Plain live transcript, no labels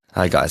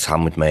Hi guys,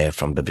 Helmut Meijer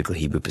from Biblical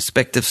Hebrew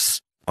Perspectives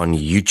on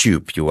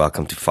YouTube. You're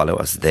welcome to follow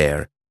us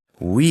there.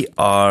 We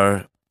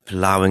are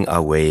plowing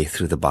our way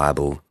through the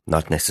Bible,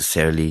 not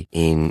necessarily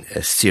in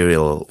a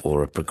serial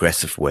or a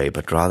progressive way,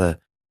 but rather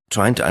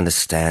trying to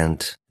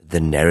understand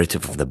the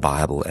narrative of the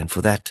Bible. And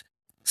for that,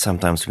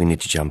 sometimes we need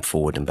to jump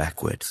forward and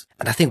backwards.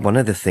 And I think one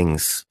of the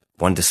things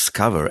one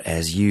discover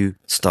as you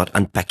start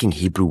unpacking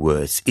Hebrew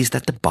words is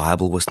that the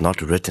Bible was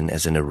not written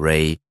as an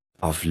array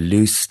of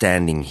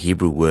loose-standing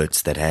Hebrew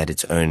words that had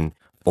its own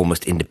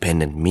almost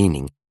independent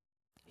meaning.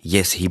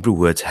 Yes, Hebrew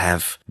words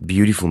have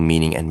beautiful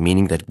meaning and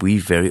meaning that we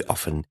very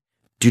often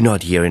do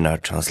not hear in our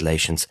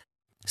translations,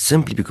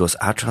 simply because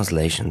our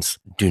translations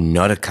do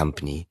not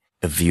accompany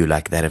a view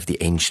like that of the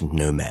ancient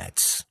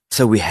nomads.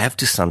 So we have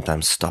to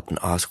sometimes stop and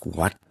ask,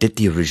 what did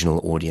the original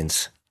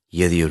audience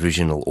hear the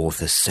original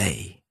author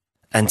say?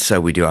 And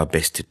so we do our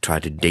best to try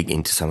to dig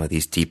into some of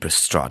these deeper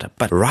strata.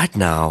 But right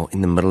now,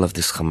 in the middle of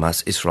this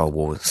Hamas-Israel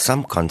war,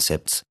 some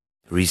concepts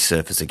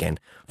resurface again.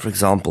 For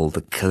example,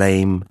 the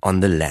claim on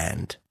the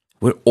land.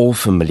 We're all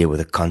familiar with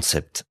the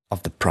concept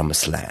of the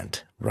promised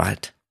land,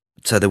 right?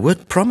 So the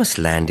word promised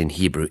land in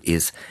Hebrew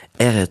is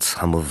Eretz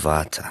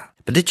Hamuvata.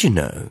 But did you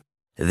know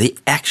the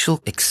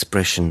actual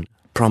expression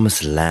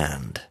promised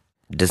land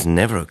does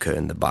never occur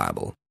in the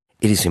Bible?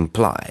 It is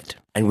implied.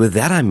 And with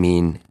that I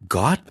mean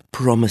God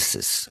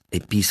promises a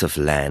piece of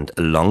land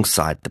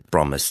alongside the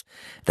promise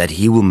that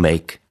he will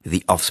make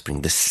the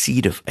offspring, the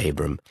seed of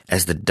Abram,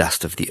 as the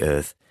dust of the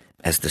earth,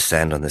 as the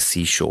sand on the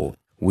seashore.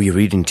 We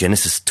read in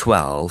Genesis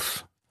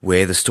 12,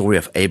 where the story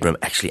of Abram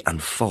actually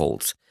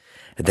unfolds,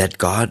 that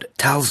God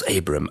tells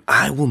Abram,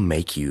 I will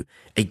make you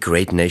a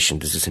great nation.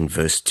 This is in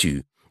verse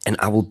 2. And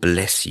I will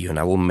bless you, and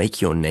I will make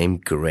your name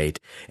great,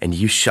 and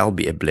you shall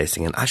be a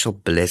blessing, and I shall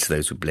bless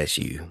those who bless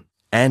you,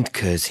 and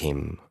curse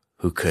him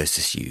who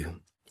curses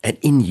you. And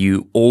in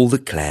you all the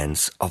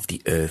clans of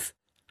the earth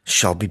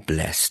shall be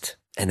blessed.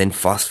 And then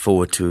fast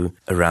forward to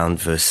around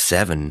verse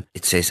 7,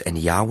 it says, And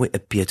Yahweh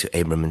appeared to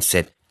Abram and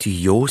said, To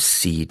your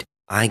seed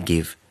I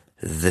give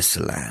this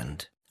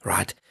land.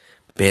 Right?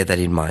 Bear that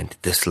in mind,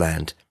 this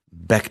land.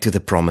 Back to the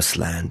promised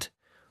land.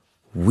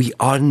 We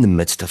are in the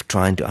midst of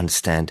trying to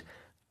understand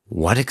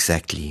what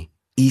exactly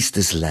is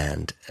this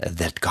land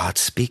that God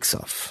speaks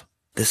of.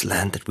 This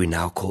land that we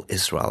now call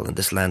Israel, and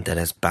this land that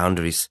has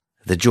boundaries,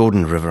 the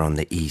Jordan River on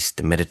the east,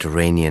 the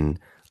Mediterranean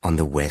on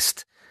the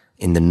west,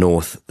 in the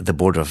north, the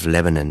border of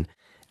Lebanon,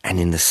 and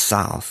in the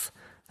south,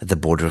 the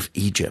border of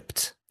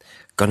Egypt.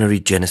 Gonna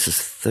read Genesis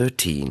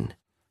 13,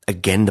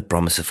 again the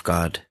promise of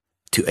God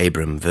to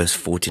Abram, verse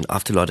 14.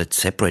 After Lot had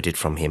separated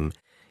from him,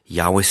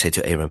 Yahweh said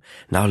to Abram,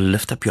 Now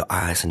lift up your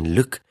eyes and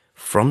look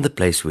from the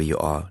place where you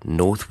are,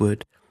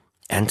 northward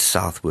and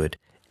southward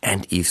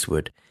and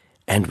eastward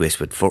and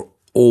westward, for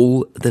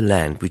all the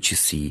land which you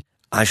see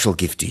I shall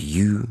give to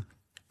you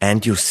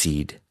and your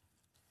seed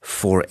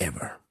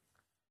forever.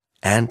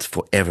 And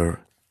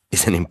forever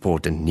is an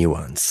important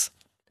nuance.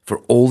 For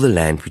all the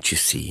land which you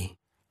see,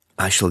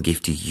 I shall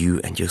give to you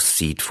and your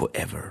seed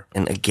forever.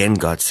 And again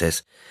God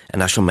says,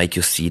 And I shall make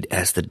your seed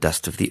as the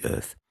dust of the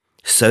earth,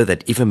 so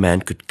that if a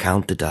man could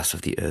count the dust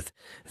of the earth,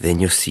 then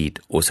your seed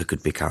also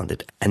could be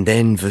counted. And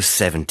then verse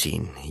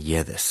 17,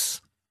 hear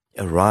this.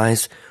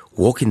 Arise,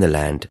 walk in the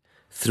land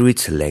through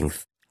its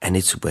length and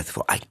its width,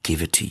 for I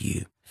give it to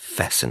you.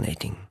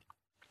 Fascinating.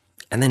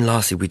 And then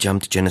lastly, we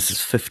jump to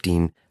Genesis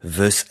 15,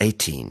 verse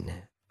 18,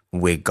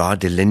 where God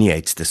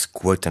delineates this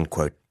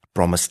quote-unquote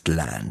promised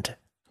land.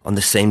 On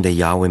the same day,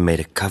 Yahweh made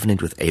a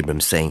covenant with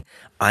Abram, saying,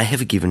 I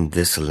have given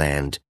this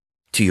land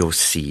to your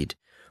seed,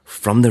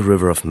 from the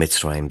river of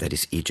Mitzrayim, that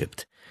is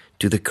Egypt,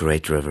 to the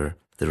great river,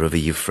 the river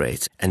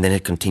Euphrates. And then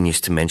it continues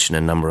to mention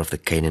a number of the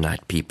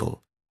Canaanite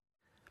people.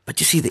 But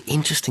you see, the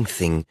interesting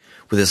thing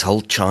with this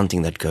whole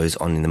chanting that goes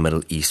on in the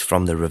Middle East,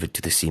 from the river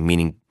to the sea,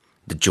 meaning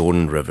the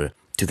Jordan River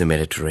to the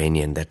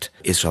Mediterranean, that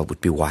Israel would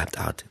be wiped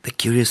out. The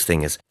curious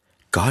thing is,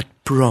 God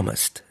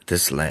promised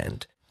this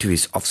land to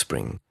his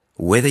offspring.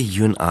 Whether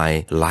you and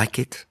I like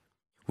it,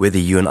 whether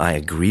you and I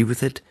agree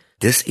with it,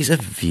 this is a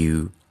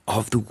view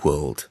of the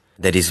world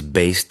that is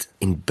based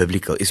in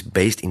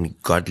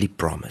godly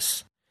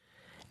promise.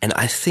 And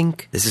I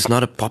think this is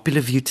not a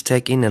popular view to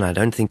take in, and I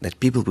don't think that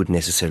people would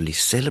necessarily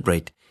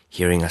celebrate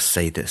hearing us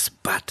say this,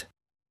 but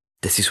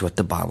this is what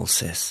the Bible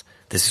says.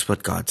 This is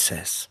what God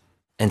says.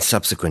 And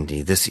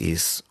subsequently, this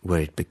is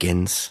where it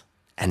begins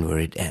and where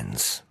it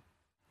ends.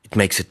 It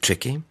makes it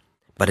tricky,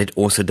 but it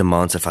also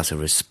demands of us a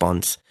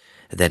response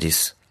that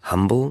is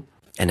humble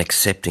and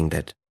accepting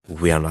that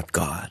we are not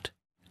God.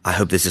 I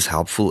hope this is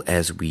helpful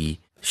as we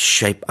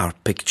shape our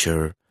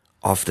picture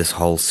of this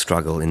whole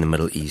struggle in the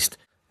Middle East,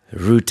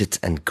 rooted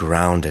and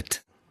grounded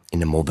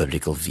in a more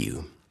biblical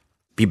view.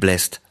 Be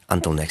blessed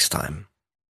until next time.